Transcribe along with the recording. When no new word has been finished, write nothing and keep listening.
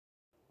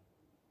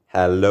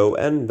Hello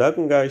and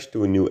welcome guys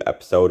to a new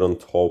episode on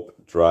Top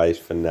Drive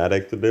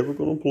Fanatic. Today we're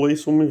gonna play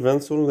some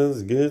events, so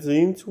let's get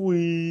into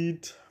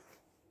it.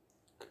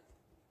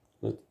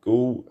 Let's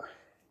go.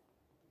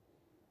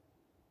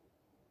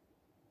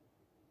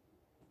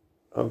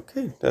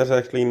 Okay, that's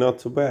actually not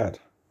too bad.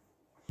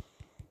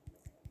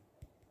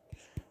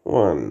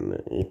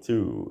 1,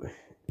 2,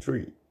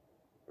 3,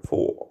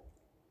 4,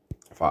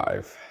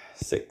 5,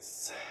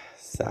 6,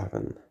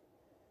 7,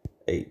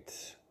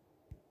 8,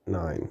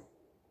 9,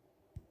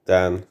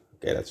 10.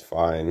 Okay, that's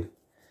fine.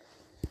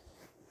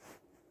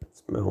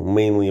 It's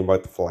mainly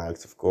about the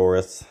flags, of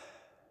course.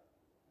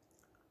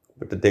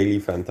 But the daily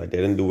event I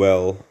didn't do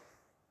well.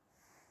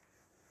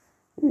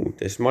 Ooh,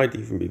 this might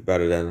even be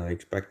better than I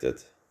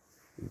expected.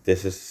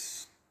 This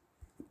is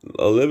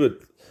a little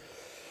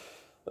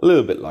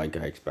bit like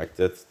I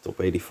expected. Top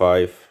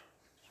 85.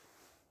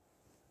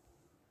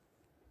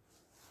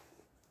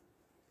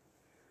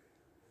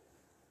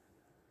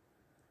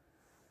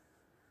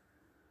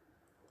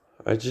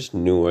 I just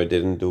knew I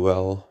didn't do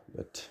well,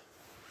 but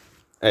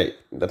hey,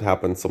 that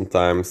happens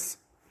sometimes.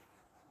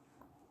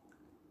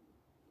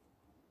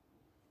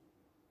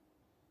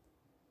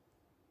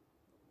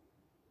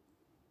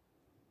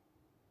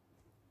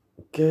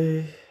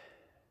 Okay.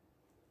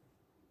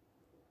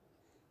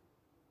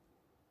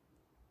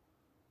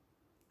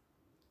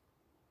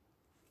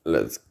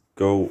 Let's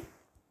go.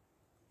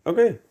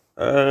 Okay.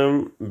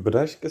 But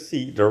as you can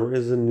see, there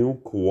is a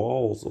new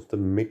Quals of the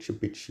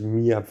Mitsubishi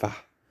Miev.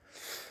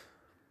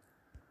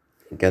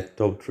 Get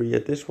top 3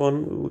 at this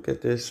one. We'll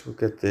get this,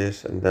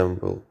 and then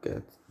we'll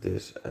get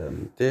this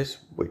and this,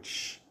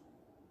 which,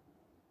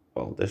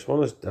 well, this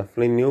one is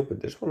definitely new, but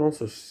this one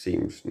also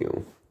seems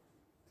new.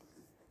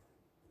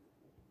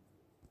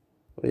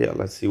 But yeah,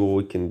 let's see what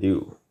we can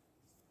do.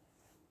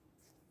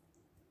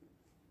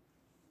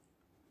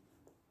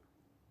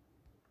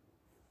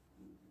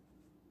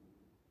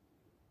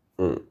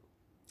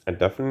 I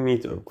definitely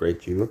need to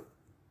upgrade you.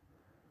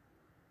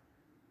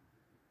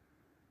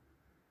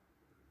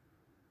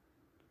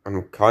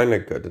 I'm kinda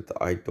good that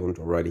I don't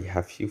already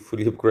have you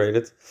fully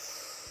upgraded.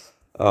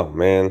 Oh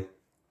man.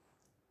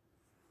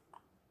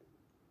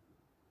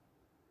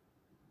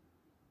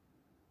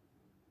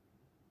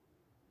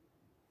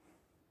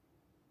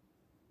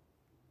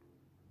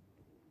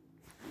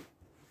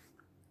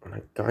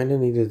 I kinda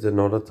needed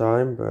another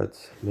time,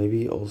 but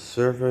maybe all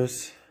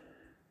servers.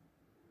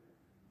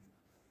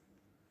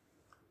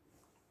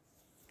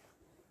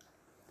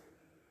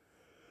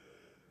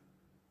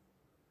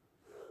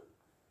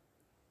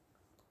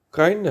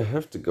 Kinda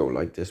have to go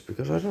like this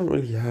because I don't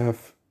really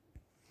have.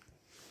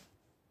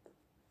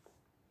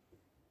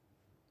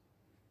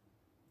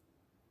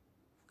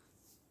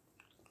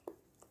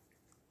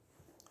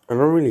 I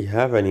don't really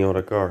have any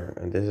other car,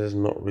 and this is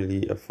not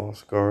really a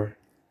fast car.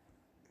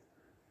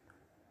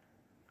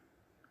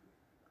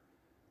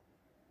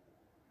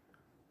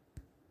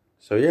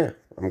 So yeah,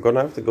 I'm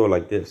gonna have to go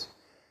like this.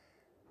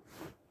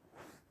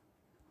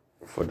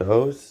 For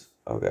those,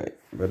 okay,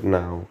 but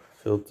now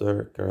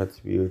filter, car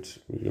attributes,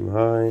 medium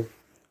high.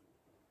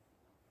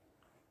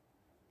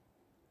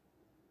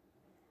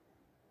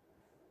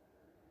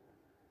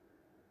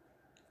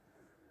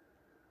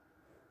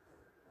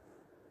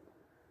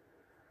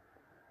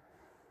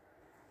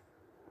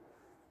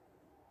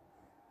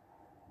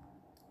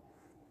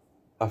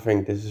 I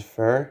think this is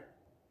fair.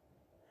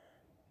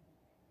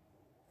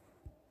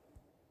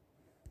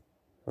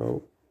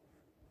 Oh.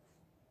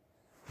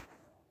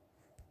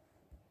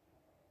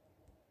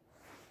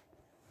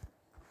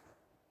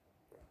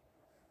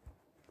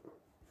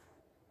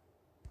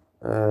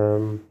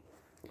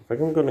 I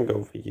think I'm gonna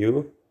go for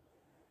you.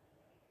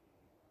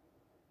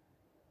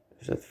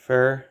 Is that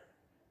fair?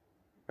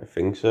 I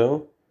think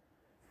so.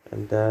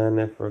 And then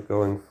if we're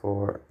going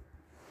for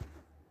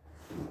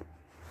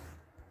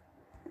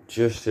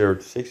just 0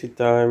 to 60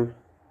 time.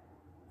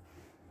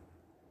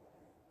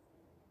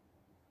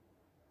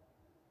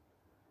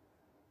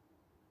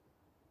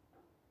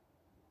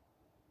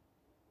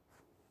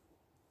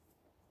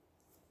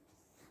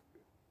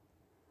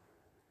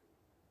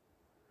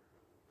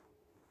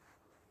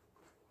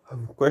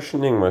 I'm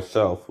questioning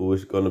myself who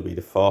is gonna be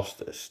the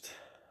fastest.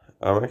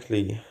 I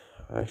actually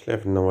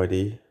have no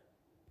idea.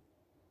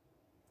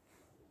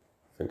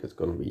 I think it's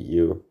gonna be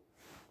you.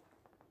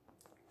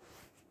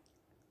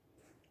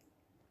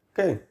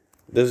 Okay,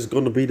 this is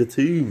gonna be the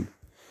team.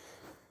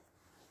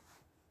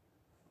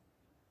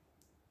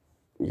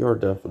 You're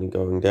definitely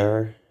going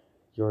there.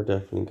 You're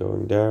definitely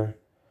going there.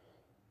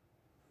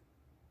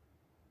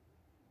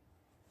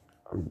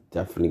 I'm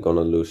definitely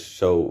gonna lose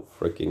so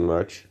freaking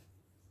much.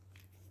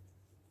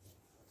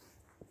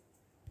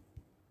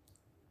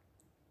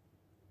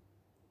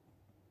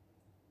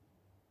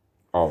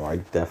 Oh, I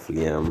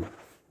definitely am.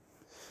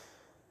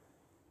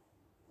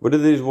 But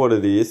it is what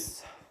it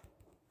is.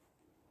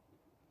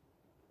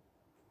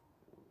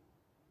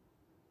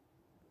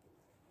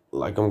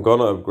 Like, I'm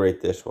gonna upgrade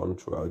this one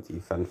throughout the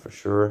event for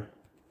sure.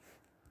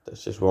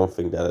 That's just one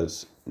thing that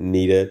is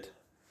needed.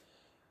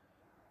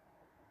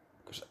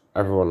 Because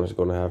everyone is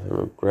gonna have him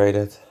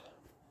upgraded.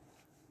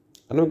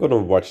 And I'm gonna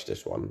watch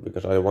this one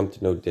because I want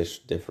to know this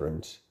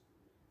difference.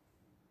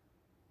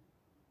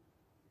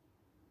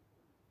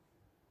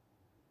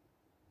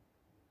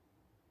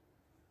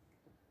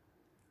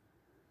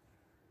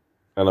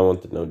 And I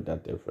want to know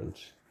that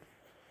difference.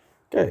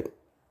 Okay.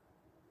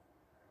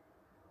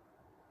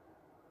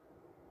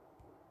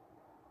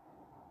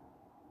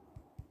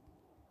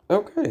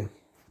 Okay.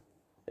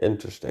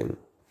 Interesting.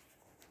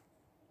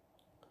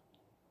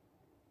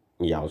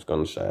 Yeah, I was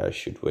gonna say I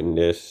should win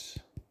this.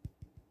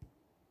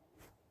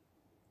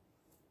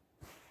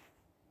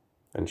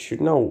 And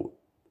should now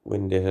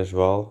win this as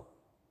well.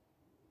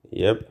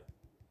 Yep.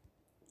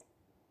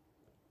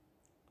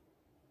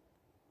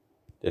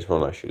 This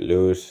one I should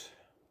lose.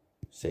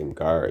 Same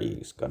car,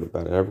 he's got a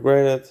better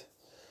upgraded.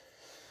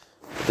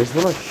 This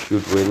one I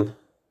should win.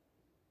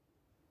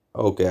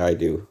 Okay, I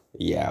do.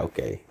 Yeah,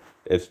 okay.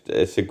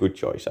 It's a good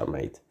choice I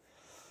made.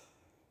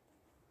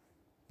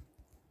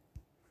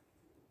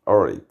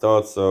 Already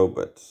thought so,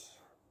 but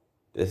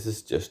this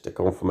is just a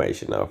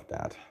confirmation of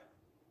that.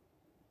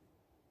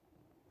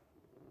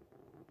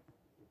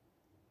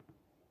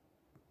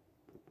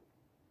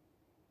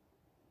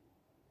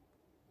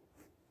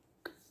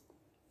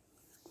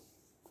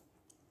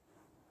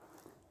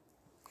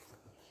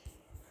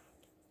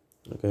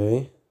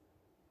 Okay.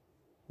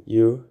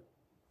 You.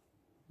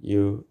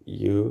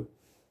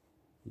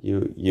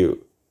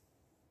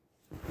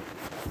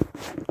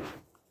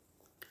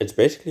 It's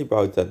basically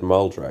about that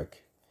Maldrag.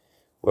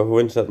 Whoever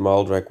wins that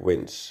Maldrag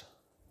wins.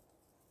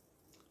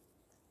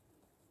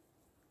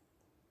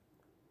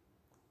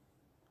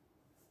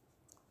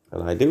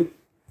 And I do.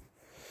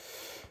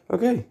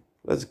 Okay,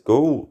 let's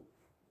go.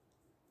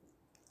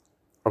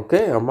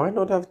 Okay, I might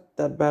not have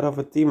that bad of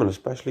a team, and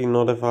especially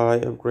not if I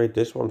upgrade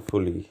this one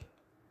fully.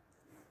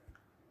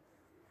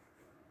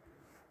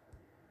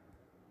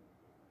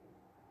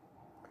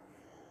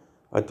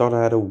 I thought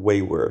I had a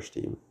way worse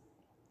team.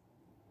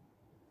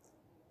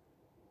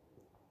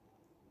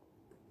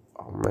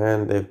 Oh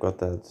man, they've got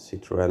that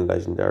Citroën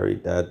Legendary.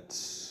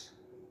 That's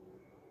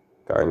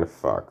kind of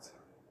fucked.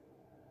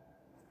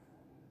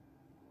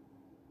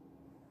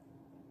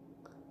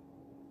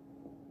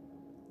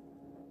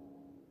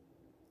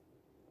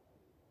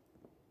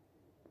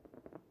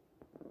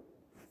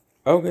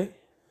 Okay,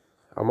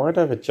 I might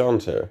have a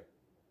chance here.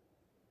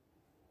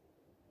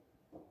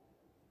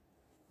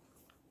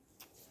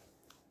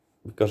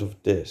 Because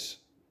of this.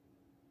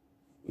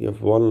 We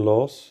have one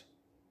loss,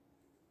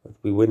 but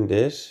we win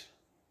this.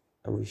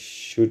 And we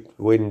should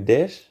win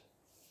this.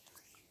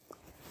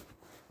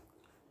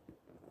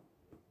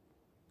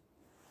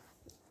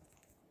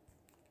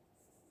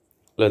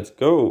 Let's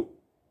go.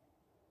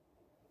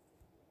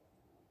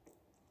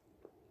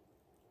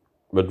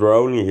 But we're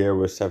only here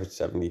with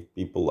 770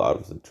 people out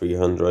of the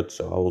 300,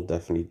 so I will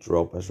definitely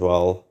drop as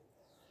well.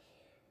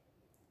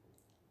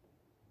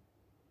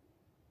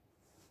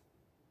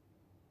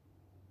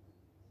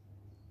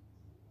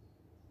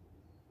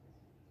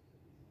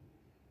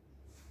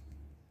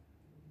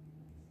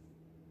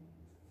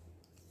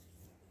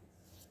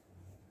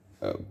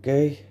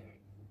 Okay.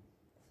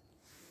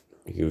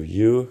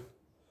 You.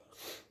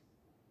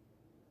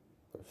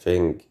 I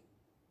think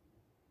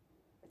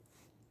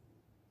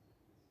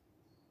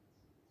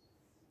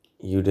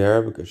you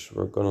there, because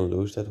we're gonna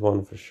lose that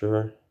one for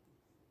sure.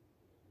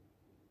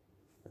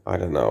 I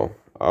don't know.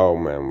 Oh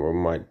man,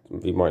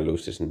 we might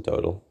lose this in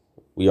total.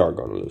 We are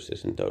gonna lose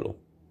this in total.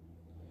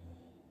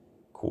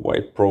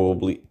 Quite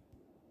probably.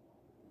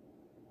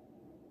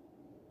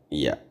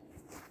 Yeah.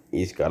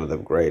 He's got it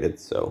upgraded,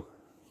 so.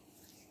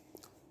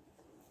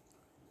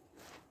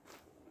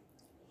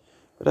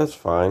 But that's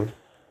fine.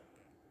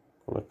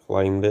 Gonna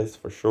claim this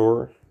for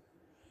sure.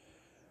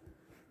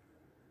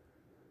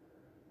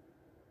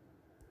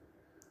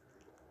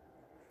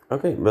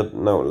 Okay, but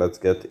now let's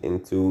get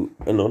into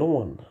another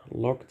one.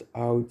 Locked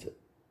out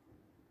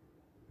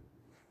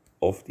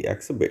of the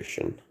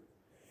exhibition.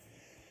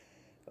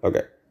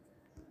 Okay.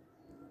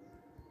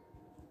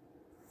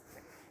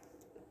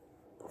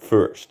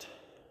 First,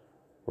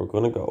 we're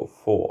gonna go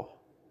for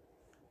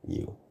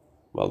you.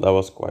 Well, that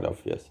was quite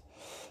obvious.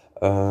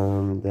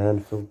 Then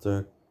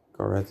filter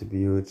car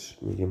attributes,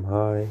 medium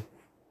high.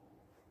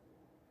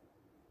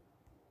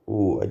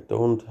 Ooh, I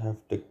don't have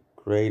the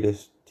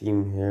greatest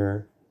team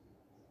here.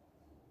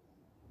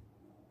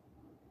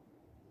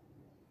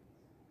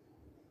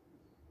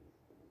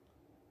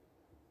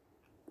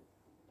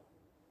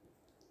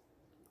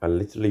 I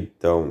literally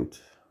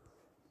don't.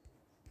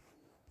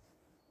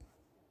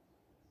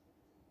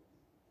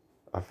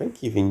 I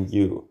think even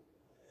you.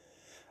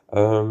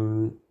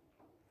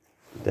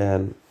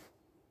 Then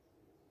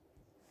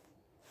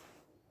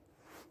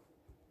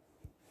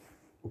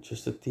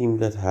just a team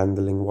that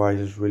handling wise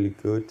is really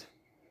good.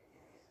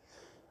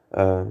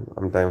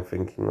 I'm then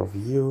thinking of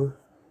you.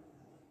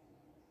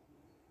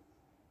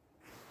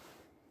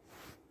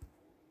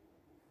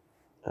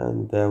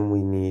 And then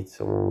we need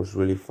someone who's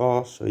really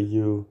fast, so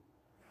you.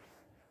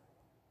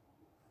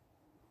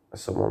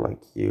 Someone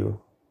like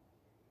you.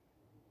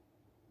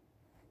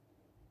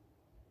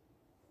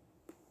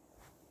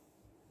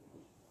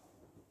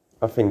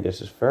 I think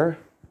this is fair.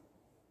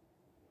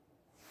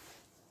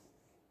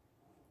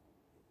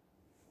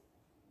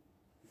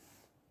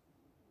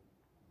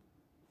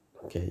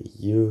 Okay,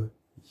 you.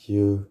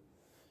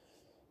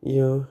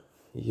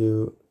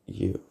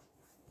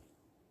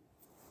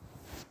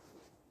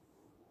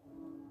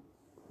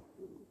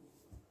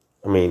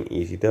 I mean,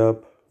 easy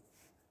dub,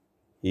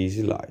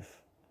 easy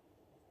life.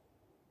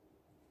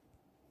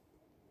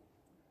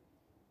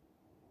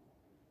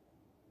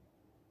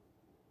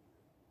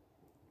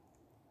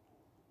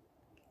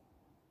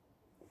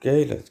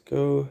 Okay, let's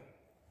go.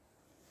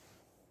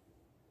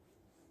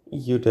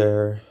 You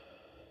there.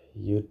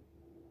 You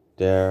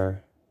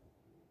there.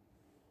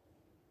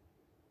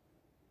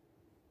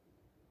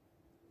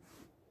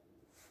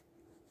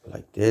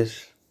 Like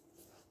this.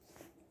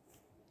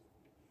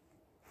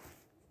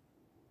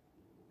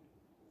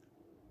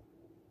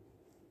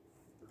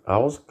 I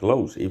was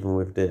close even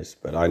with this,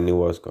 but I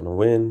knew I was gonna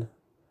win.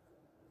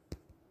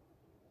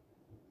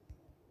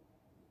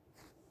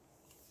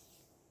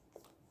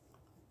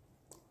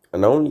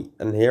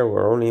 And here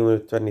we're only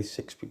with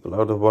 26 people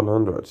out of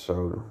 100,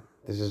 so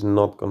this is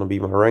not gonna be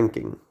my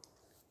ranking.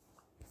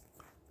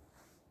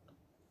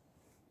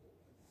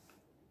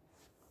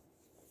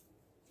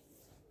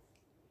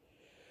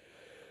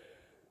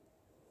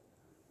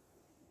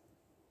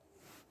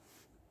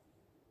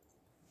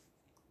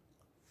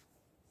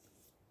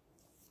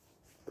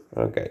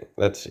 Okay,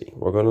 let's see.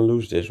 We're gonna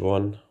lose this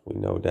one. We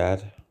know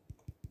that.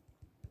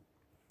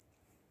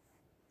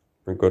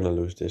 We're gonna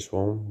lose this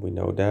one. We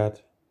know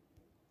that.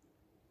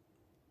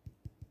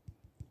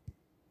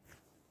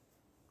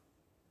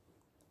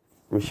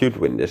 We should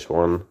win this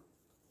one.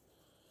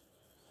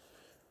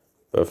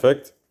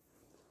 Perfect.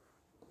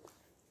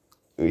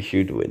 We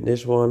should win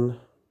this one.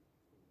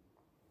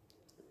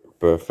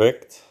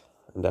 Perfect.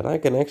 And then I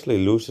can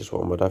actually lose this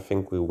one, but I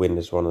think we win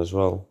this one as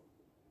well.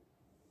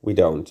 We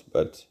don't,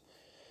 but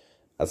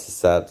as I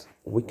said,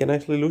 we can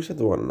actually lose that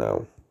one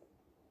now.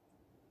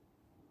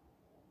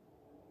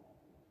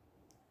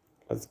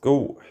 Let's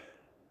go.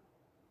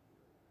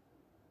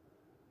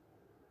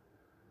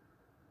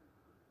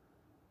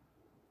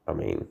 I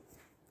mean,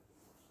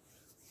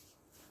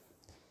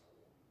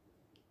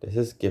 this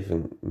is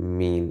giving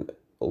me an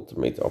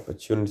ultimate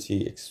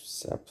opportunity,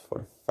 except for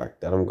the fact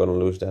that I'm gonna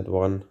lose that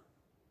one.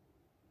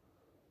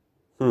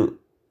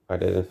 I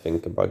didn't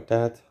think about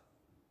that.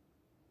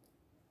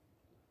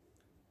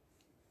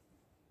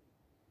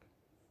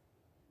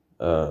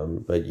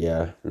 But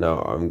yeah,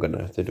 now I'm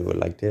gonna have to do it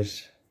like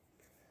this.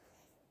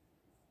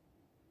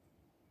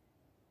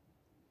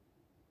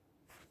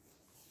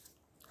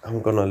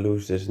 I'm gonna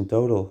lose this in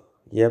total.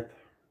 Yep.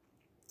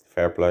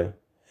 Fair play.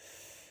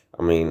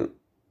 I mean,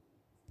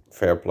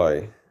 fair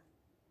play.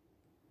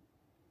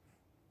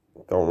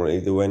 Don't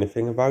really do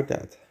anything about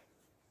that.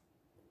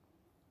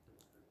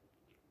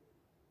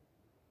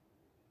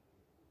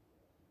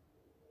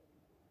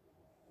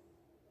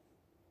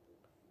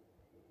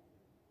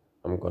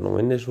 I'm gonna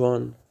win this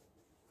one.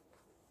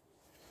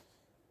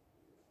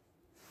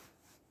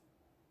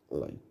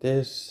 Like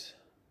this.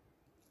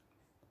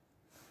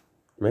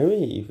 Maybe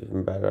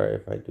even better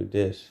if I do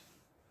this.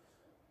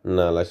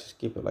 No, let's just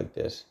keep it like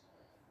this.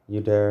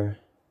 You there,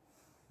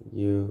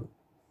 you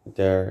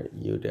there,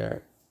 you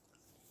there.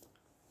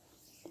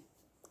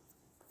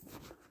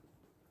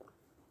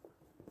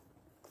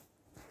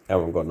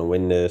 And we're gonna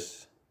win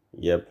this.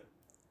 Yep.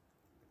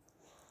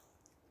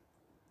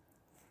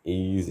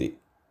 Easy.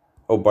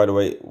 Oh, by the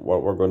way,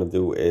 what we're gonna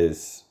do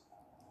is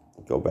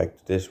go back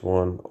to this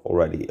one,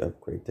 already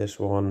upgrade this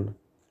one.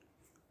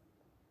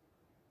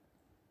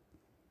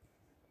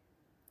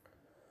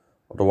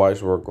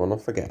 Otherwise we're gonna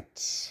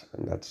forget,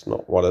 and that's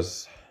not what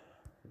is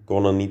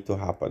gonna need to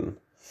happen.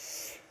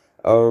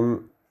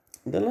 Then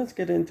let's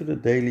get into the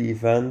daily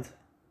event.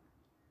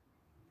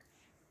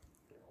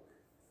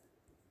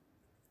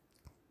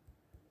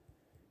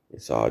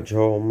 It's our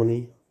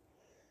Germany.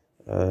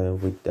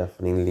 We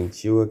definitely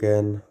need you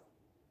again.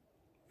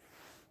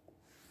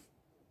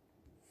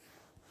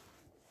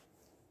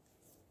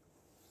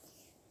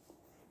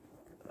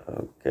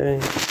 Okay.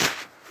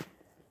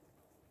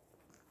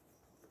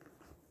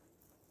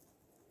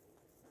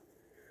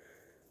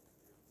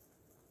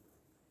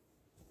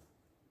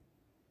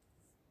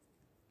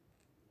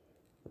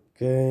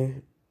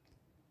 Okay.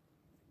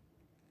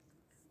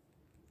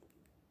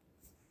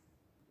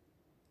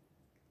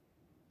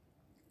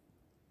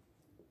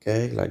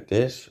 Okay, like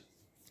this.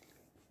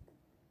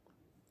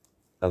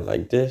 And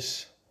like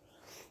this.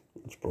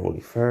 It's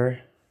probably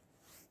fair.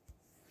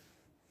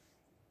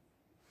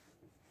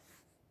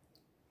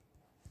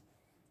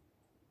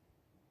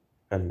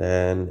 And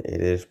then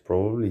it is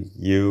probably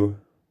you.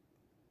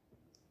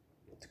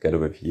 Together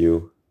with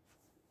you.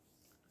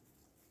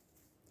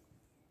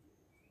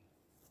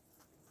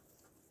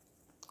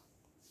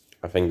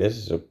 I think this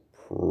is a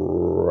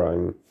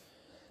prime,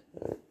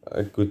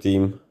 a good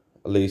team,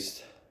 at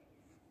least.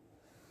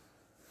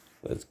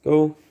 Let's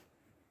go.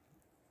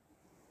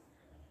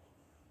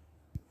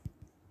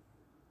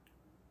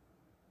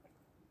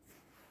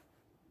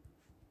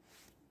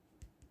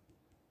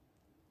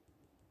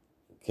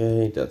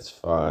 Okay, that's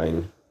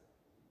fine.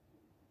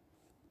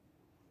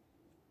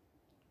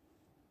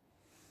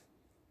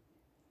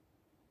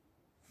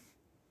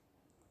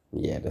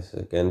 Yeah, this is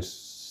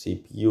against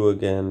CPU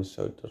again,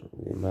 so it doesn't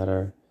really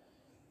matter.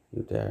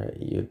 You there,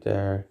 you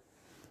there,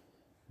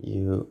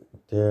 you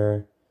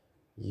there,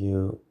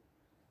 you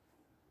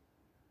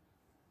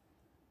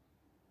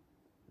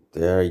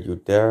there,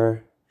 you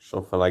there,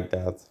 something like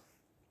that.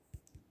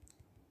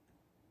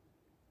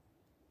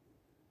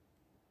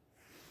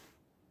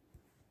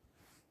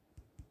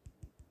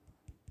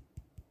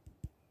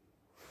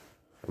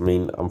 I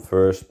mean, I'm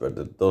first, but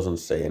it doesn't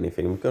say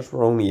anything because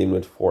we're only in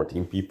with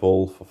 14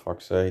 people, for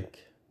fuck's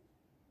sake.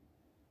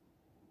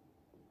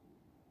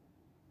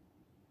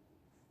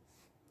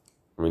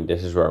 I mean,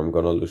 this is where I'm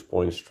gonna lose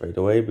points straight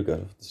away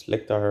because of the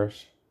slick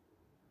tires.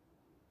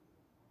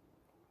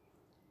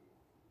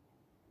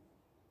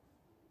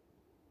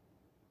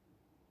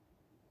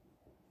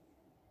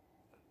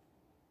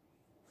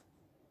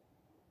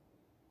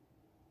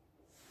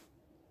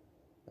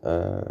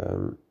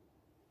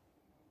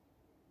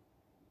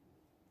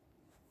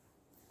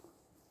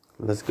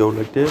 Let's go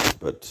like this,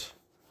 but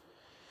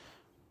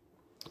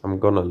I'm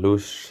gonna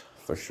lose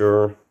for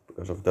sure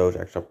because of those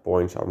extra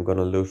points. I'm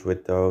gonna lose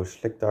with those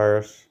slick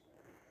tires.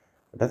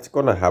 That's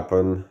gonna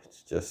happen.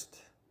 It's just,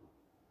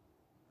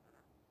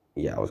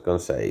 yeah, I was gonna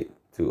say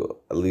to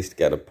at least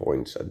get a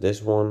points at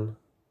this one.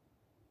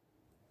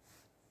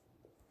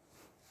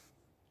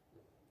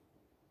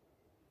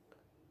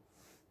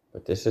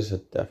 But this is a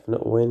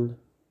definite win.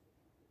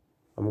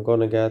 I'm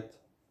gonna get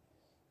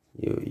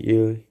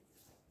you.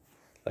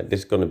 Like,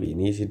 this is gonna be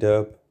an easy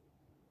dub.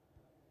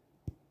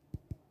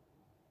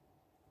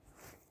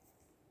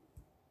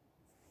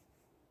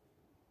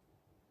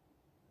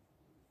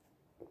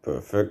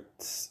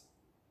 Perfect.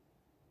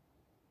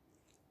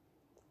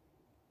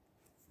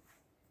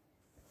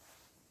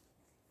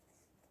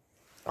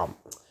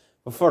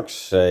 For fuck's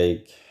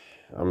sake.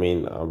 I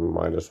mean, I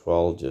might as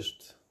well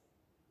just...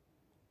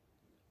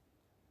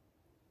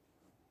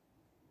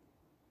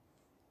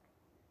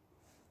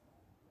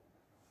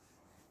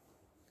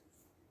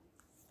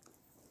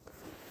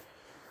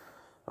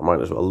 I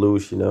might as well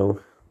lose, you know.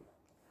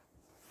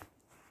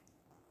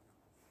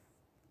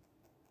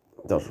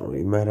 Doesn't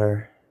really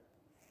matter.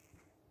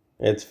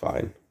 It's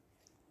fine.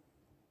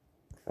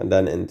 And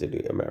then into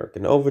the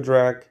American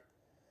Overdrag.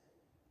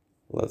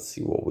 Let's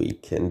see what we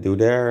can do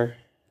there.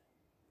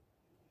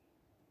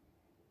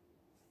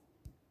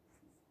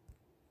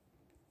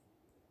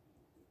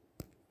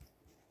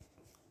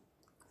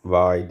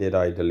 Why did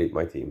I delete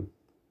my team?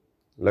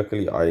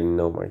 Luckily, I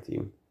know my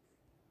team.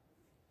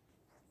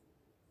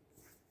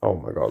 Oh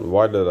my god,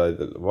 why did I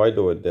do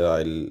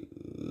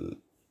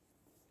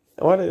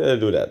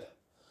that?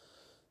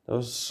 That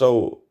was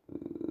so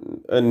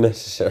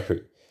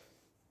unnecessary.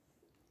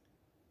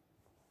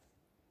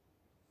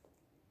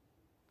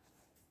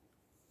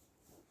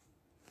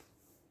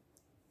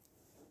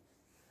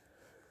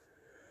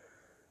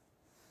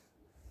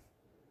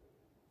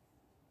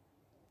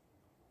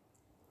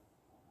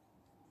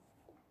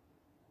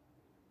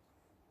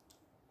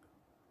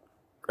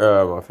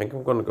 I think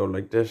I'm gonna go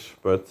like this,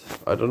 but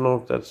I don't know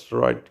if that's the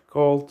right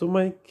call to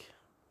make.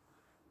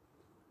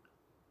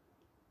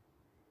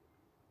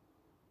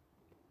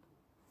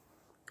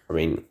 I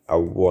mean, I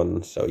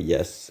won, so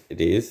yes, it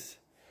is.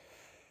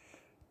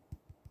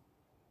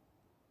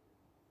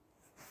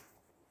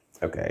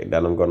 Okay,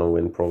 then I'm gonna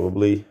win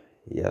probably.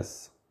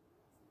 Yes.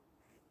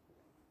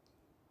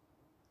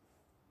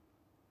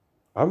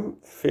 I'm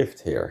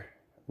 5th here.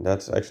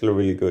 That's actually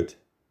really good.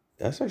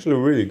 That's actually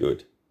really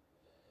good.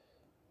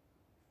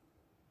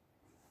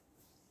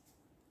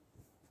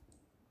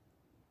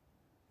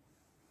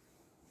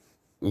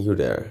 You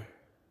there.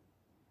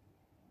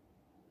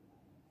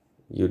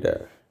 You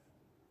there.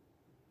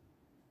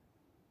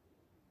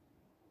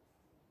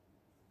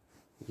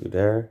 You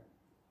there.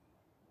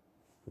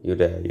 You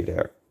there. You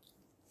there.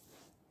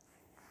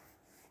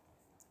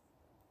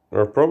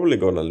 We're probably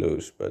gonna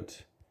lose,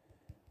 but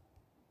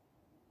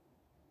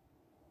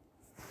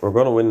we're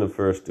gonna win the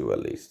first 2 at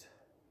least.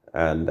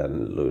 And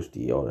then lose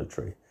the other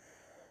 3.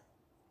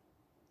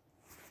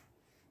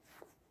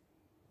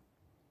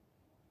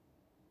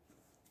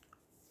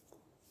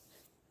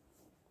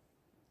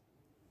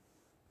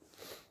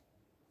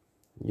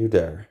 You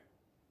there.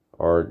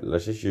 Or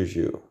let's just use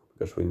you.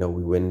 Because we know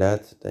we win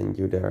that. Then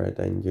you there.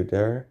 Then you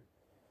there.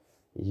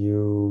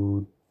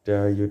 You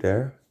there. You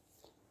there.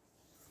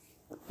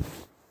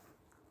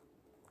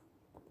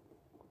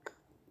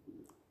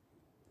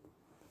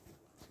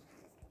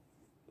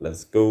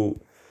 Let's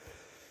go.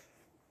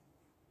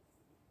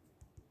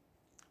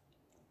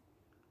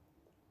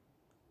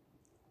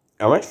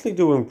 I'm actually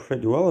doing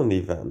pretty well in the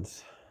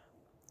events.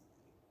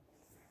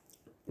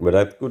 But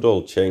that could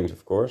all change,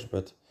 of course,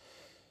 but...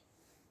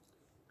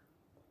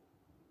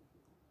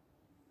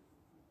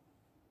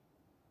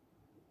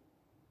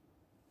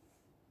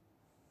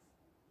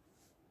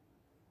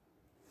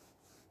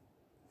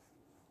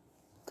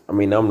 I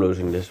mean, I'm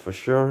losing this for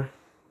sure.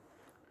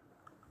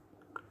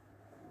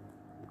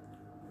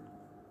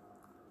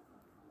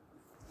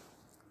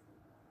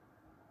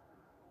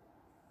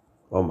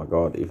 Oh my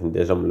god, even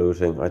this I'm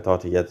losing. I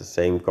thought he had the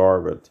same car,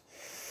 but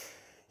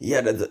he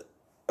had it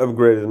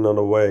upgraded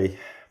another way.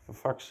 For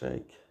fuck's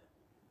sake.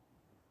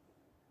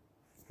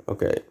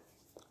 Okay.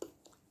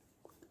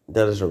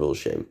 That is a real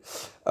shame.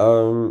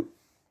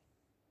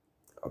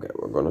 Okay,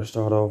 we're gonna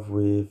start off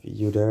with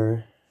you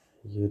there,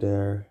 you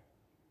there,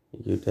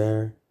 you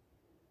there.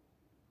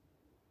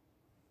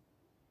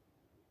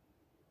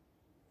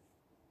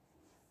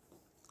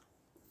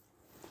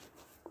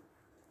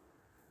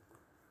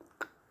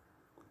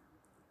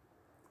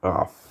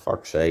 Ah,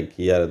 fuck's sake,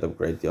 he had it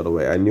upgrade the other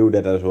way. I knew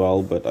that as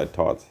well, but I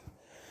thought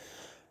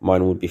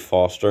mine would be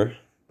faster.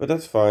 But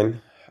that's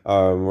fine.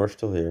 We're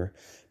still here.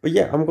 But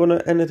yeah, I'm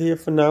gonna end it here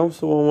for now.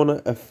 So I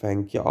wanna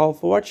thank you all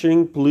for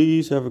watching.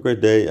 Please have a great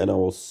day, and I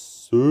will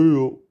see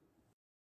you.